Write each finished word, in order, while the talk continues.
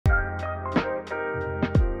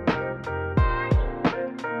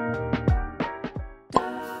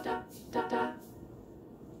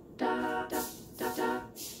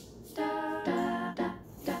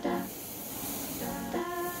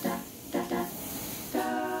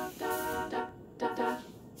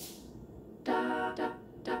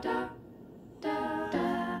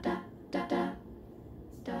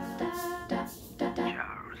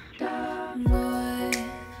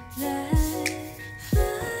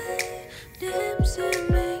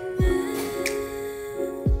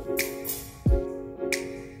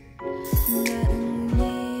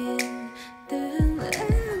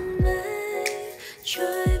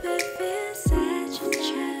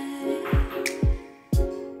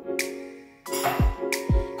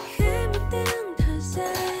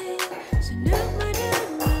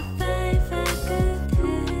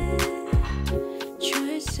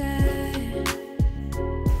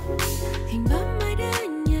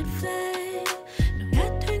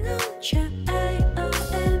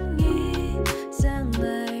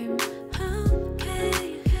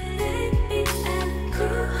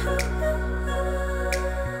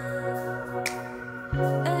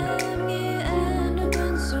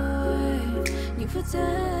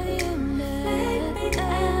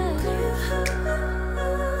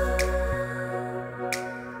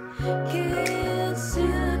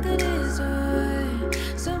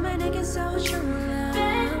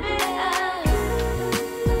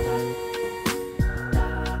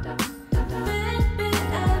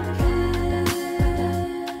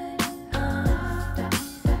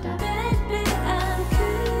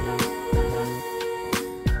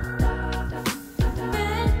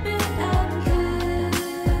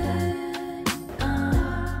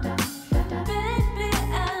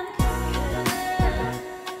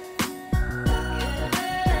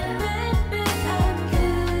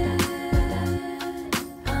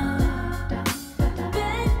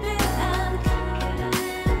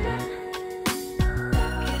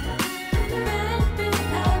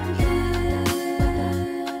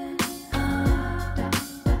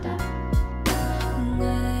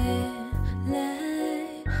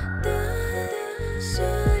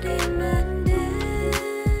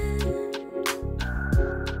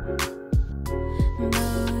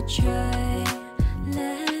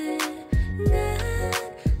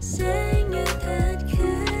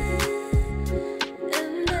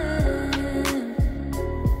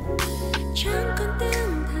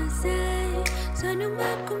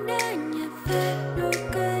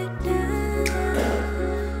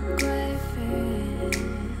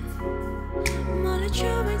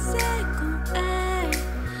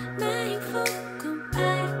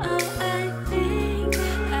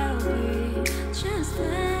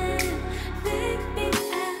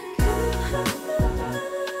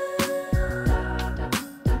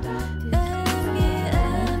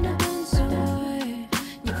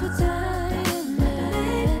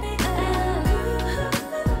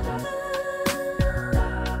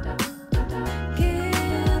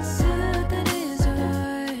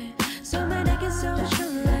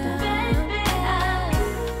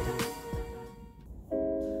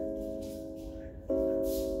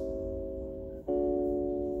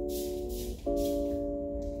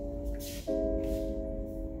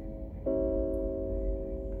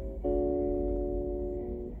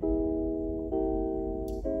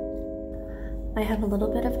I have a little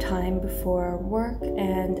bit of time before work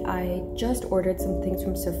and I just ordered some things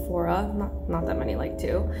from Sephora, not that many, like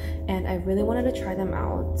 2, and I really wanted to try them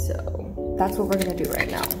out, so that's what we're gonna do right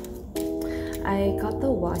now. I got the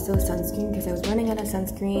WASO sunscreen because I was running out of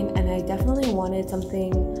sunscreen and I definitely wanted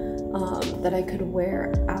something that I could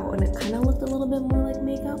wear out and it kind of looked a little bit more like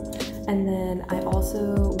makeup. And then I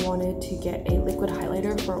also wanted to get a liquid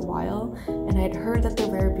highlighter for a while and I'd heard that the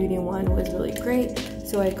Rare Beauty one was really great,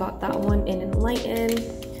 so I got that one in Enlighten.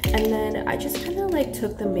 And then I just kind of like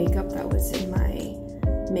took the makeup that was in my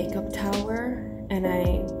makeup tower and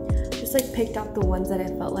I just like picked out the ones that I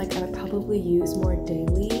felt like I would probably use more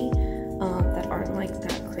daily, that aren't like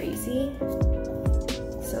that crazy.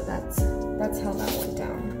 So that's how that went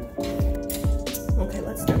down. Okay,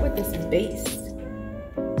 let's start with this base.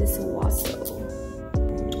 This WASO.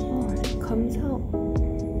 Oh, it comes out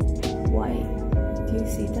white. Do you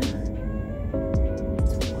see that?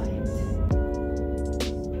 It's white.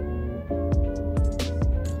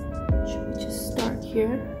 Should we just start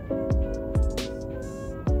here?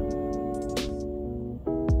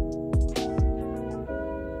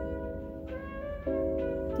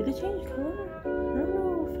 Did it change color? I don't know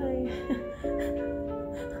if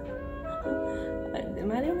am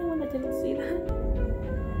I the only one that didn't see that?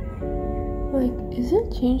 Like, is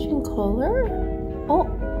it changing color? Oh,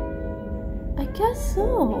 I guess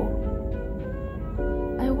so.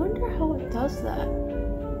 I wonder how it does that.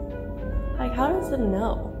 Like, how does it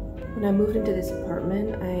know? When I moved into this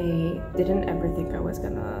apartment, I didn't ever think I was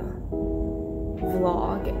gonna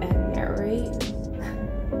vlog and narrate.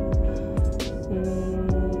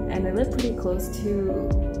 And I live pretty close to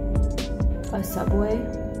a subway,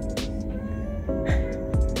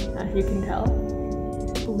 as you can tell.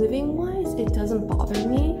 Living wise, it doesn't bother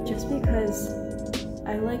me just because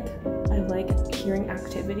I like hearing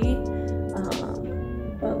activity,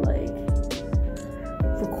 but like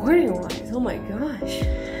recording wise, oh my gosh,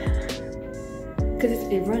 because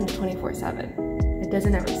it runs 24/7. It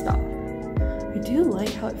doesn't ever stop. I do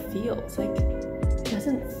like how it feels. Like, it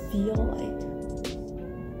doesn't feel like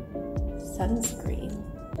sunscreen.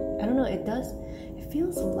 I don't know, it does. It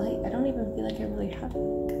feels light. I don't even feel like I really have. I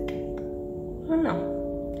don't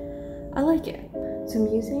know. I like it. So I'm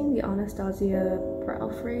using the Anastasia brow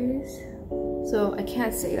phrase. So I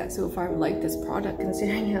can't say that so far I like this product,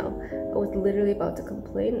 considering how I was literally about to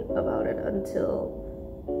complain about it until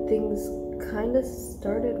things kind of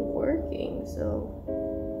started working. So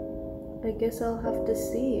I guess I'll have to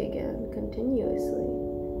see again continuously.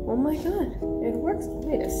 Oh my god, it works.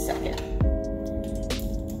 Wait a second.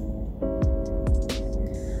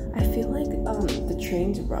 I feel like the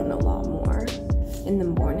trains run a lot more in the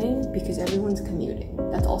morning because everyone's commuting.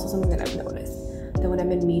 That's also something that I've noticed. That when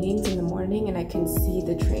I'm in meetings in the morning and I can see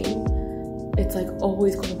the train, it's like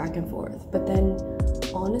always going back and forth. But then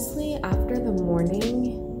honestly, after the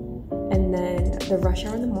morning and then the rush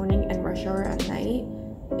hour in the morning and rush hour at night,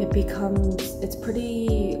 it's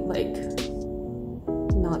pretty like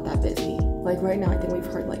not that busy. Like right now I think we've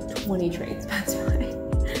heard like 20 trains pass by.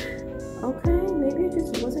 Okay, maybe I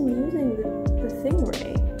just wasn't using the thing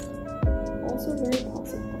right. Also very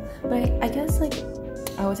possible. But I guess like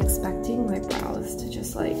I was expecting my brows to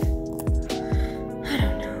just like, I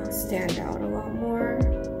don't know, stand out a lot more.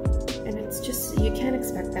 And it's just, you can't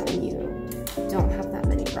expect that when you don't have that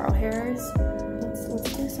many brow hairs.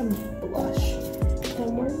 Let's do some blush.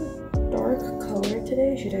 I'm wearing a dark color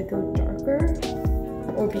today. Should I go darker?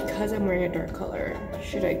 Or because I'm wearing a dark color,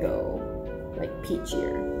 should I go like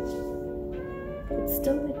peachier? It's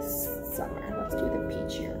still like summer. Let's do the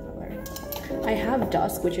peachier color. I have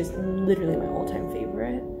Dusk, which is literally my all-time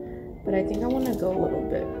favorite, but I think I want to go a little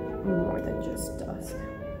bit more than just Dusk.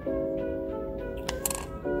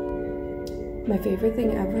 My favorite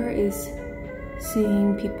thing ever is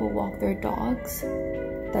seeing people walk their dogs.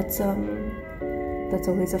 That's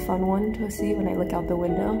always a fun one to see when I look out the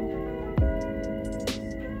window.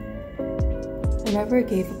 I never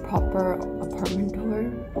gave a proper apartment tour,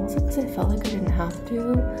 also because I felt like I didn't have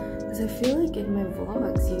to, because I feel like in my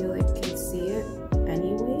vlogs you like can see it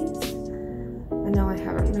anyways. I know I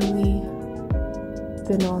haven't really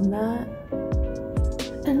been on that,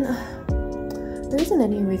 and there isn't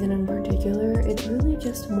any reason in particular. It's really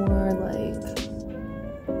just more like,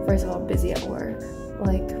 first of all, busy at work.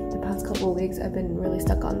 Like the past couple of weeks I've been really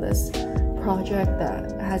stuck on this project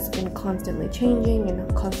that has been constantly changing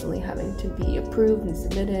and constantly having to be approved and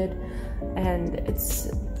submitted, and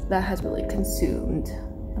that has really consumed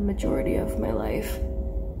a majority of my life.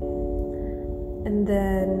 And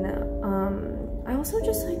then I also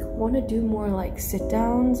just like want to do more like sit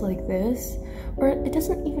downs like this, or it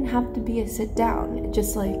doesn't even have to be a sit down. It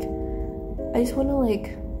just like, I just want to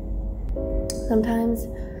like, sometimes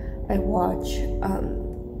I watch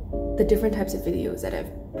the different types of videos that I've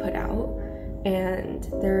put out, and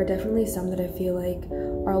there are definitely some that I feel like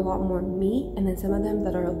are a lot more me, and then some of them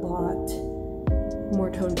that are a lot more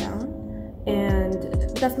toned down. And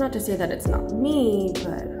that's not to say that it's not me,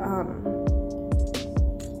 but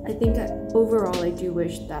I think that overall I do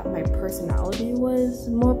wish that my personality was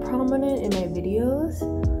more prominent in my videos.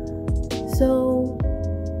 So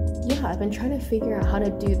yeah, I've been trying to figure out how to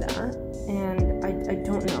do that, and I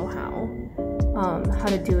don't know how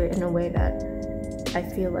to do it in a way that I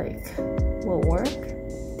feel like will work.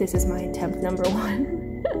 This is my attempt number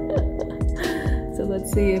 1. So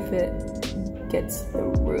let's see if it gets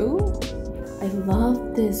through. I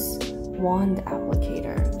love this wand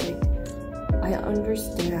applicator. Like, I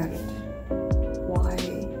understand why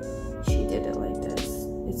she did it like this.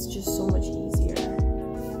 It's just so much easier.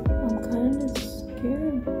 I'm kind of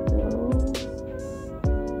scared though.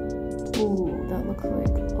 Ooh, that looks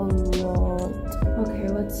like a lot. Okay,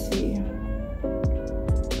 let's see.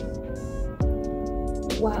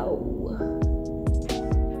 Wow.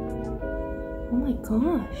 Oh my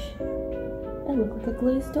gosh. I look like a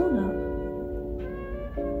glazed donut.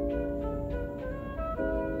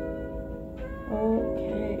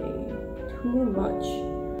 Okay. Too much.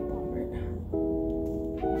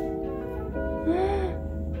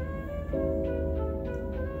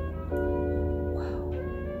 Wow.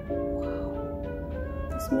 Wow.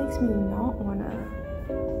 This makes me not wanna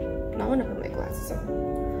put my glasses on.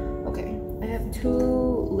 Okay. I have 2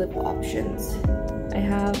 lip options. I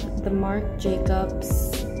have the Marc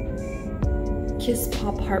Jacobs Kiss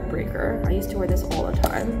Pop Heartbreaker. I used to wear this all the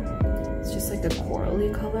time. It's just like a corally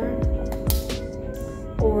color.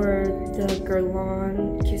 Or the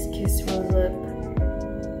Guerlain Kiss Kiss Rose Lip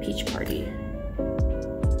Peach Party.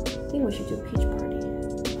 we should do peach party.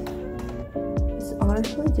 It's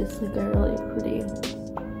honestly just like a really pretty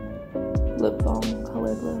lip balm,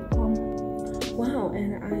 colored lip balm. Wow,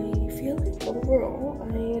 and I feel like overall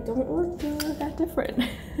I don't look that different.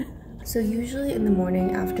 So usually in the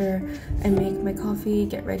morning after I make my coffee,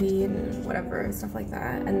 get ready and whatever, stuff like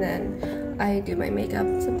that, and then I do my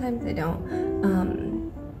makeup. Sometimes I don't.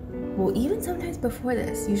 Well, even sometimes before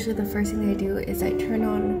this, usually the first thing that I do is I turn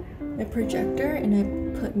on my projector and I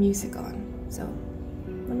put music on. So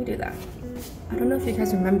let me do that. I don't know if you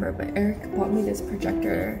guys remember, but Eric bought me this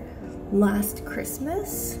projector last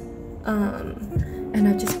Christmas. And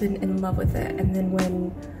I've just been in love with it. And then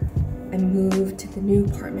when I moved to the new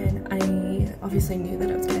apartment, I obviously knew that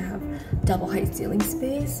I was gonna have double height ceiling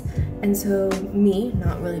space. And so me,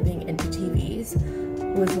 not really being into TVs,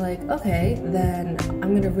 was like, okay, then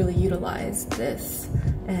I'm gonna really utilize this.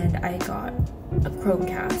 And I got a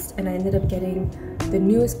Chromecast, and I ended up getting the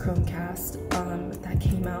newest Chromecast that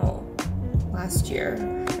came out last year.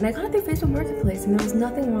 And I got it through Facebook Marketplace, and there was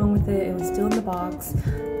nothing wrong with it. It was still in the box.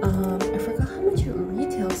 I forgot how much it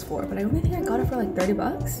retails for, but I only think I got it for like 30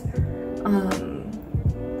 bucks.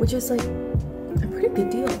 Which is like a pretty good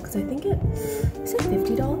deal, because I think is it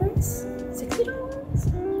 $50?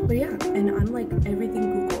 $60? But yeah, and I'm like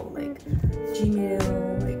everything Google, like Gmail,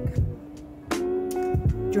 like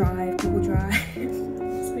Drive, Google Drive.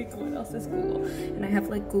 It's like, what else is Google? And I have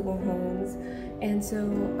like Google Homes. And so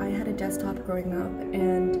I had a desktop growing up,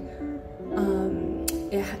 and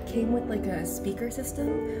it came with like a speaker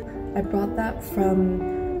system. I brought that from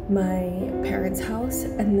my parents' house,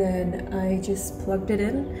 and then I just plugged it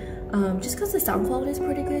in, just because the sound quality is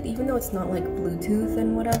pretty good, even though it's not like Bluetooth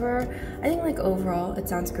and whatever. I think like overall it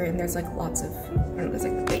sounds great, and there's like lots of, I don't know, there's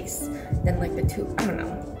like the bass, then like the tube, I don't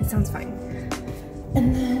know, it sounds fine.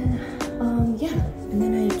 And then yeah, and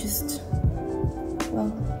then I just,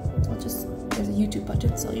 well, there's a YouTube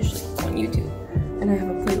button, so I'll usually go on YouTube, and I have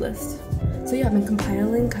a playlist. So yeah, I've been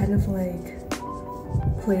compiling kind of like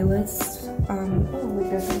playlists. Oh, like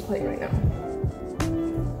there's one playing right now.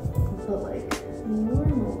 But like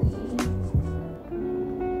normally,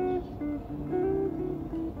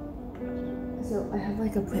 so I have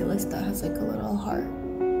like a playlist that has like a little heart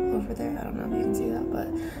over there. I don't know if you can see that, but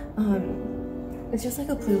it's just like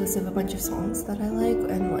a playlist of a bunch of songs that I like,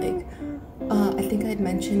 and like I think I'd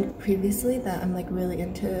mentioned previously that I'm like really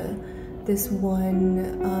into this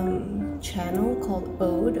one channel called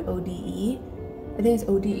Ode, O-D-E. I think it's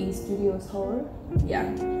ODE Studios Horror.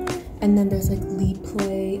 Yeah. And then there's like Lead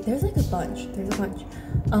Play. There's like a bunch.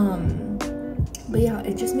 But yeah,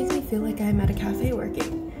 it just makes me feel like I'm at a cafe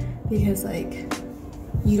working, because like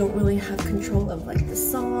you don't really have control of like the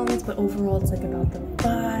songs, but overall it's like about the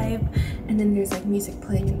vibe. And then there's like music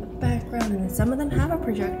playing in the background, and then some of them have a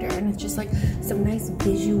projector, and it's just like some nice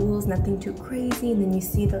visuals, nothing too crazy. And then you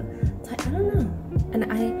see the, I don't know. And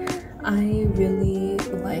I really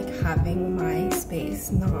like having my space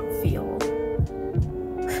not feel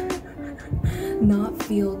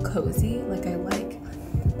cozy. Like I like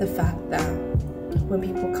the fact that when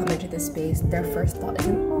people come into this space, their first thought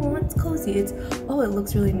isn't, oh, it's cozy, it's, oh, it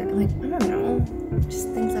looks really nice. Like, I don't know, just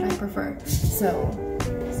things that I prefer. So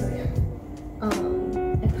yeah. I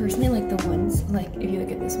personally like the ones, like if you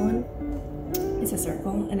look at this one, it's a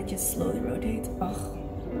circle and it just slowly rotates. Oh, I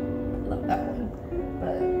love that one.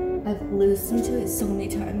 But I've listened to it so many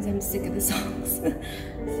times, I'm sick of the songs.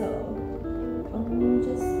 So I'm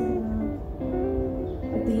just gonna,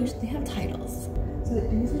 like they have titles. So I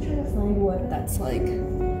usually try to find one that's like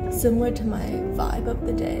similar to my vibe of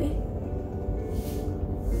the day.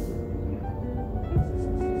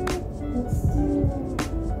 Let's do,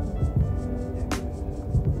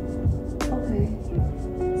 okay,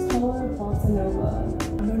 it's called Bossa Nova.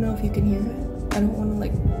 I don't know if you can hear it. I don't want to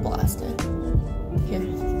like blast it. Here,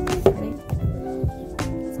 ready?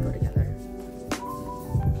 Let's go together.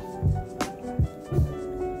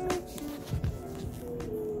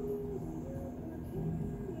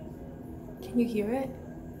 Can you hear it?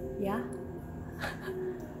 Yeah?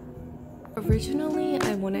 Originally,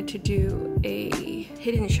 I wanted to do a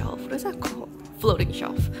hidden shelf. What is that called? Floating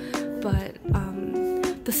shelf. But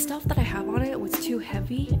the stuff that I have on it was too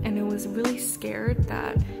heavy, and I was really scared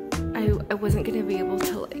that I wasn't gonna be able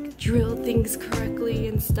to like drill things correctly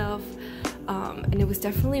and stuff. And it was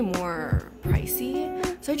definitely more pricey.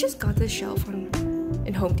 So I just got this shelf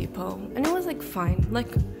in Home Depot, and it was like fine.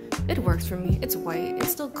 Like, it works for me. It's white,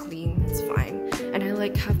 it's still clean, it's fine. And I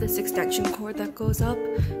like have this extension cord that goes up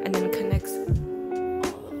and then connects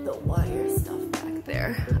all of the wire stuff back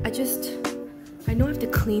there. I know I have to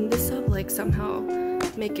clean this up, like somehow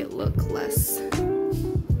make it look less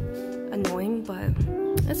annoying, but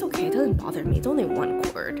It's okay, it doesn't bother me. It's only one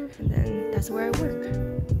cord, and that's where I work.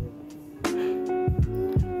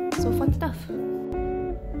 So fun stuff.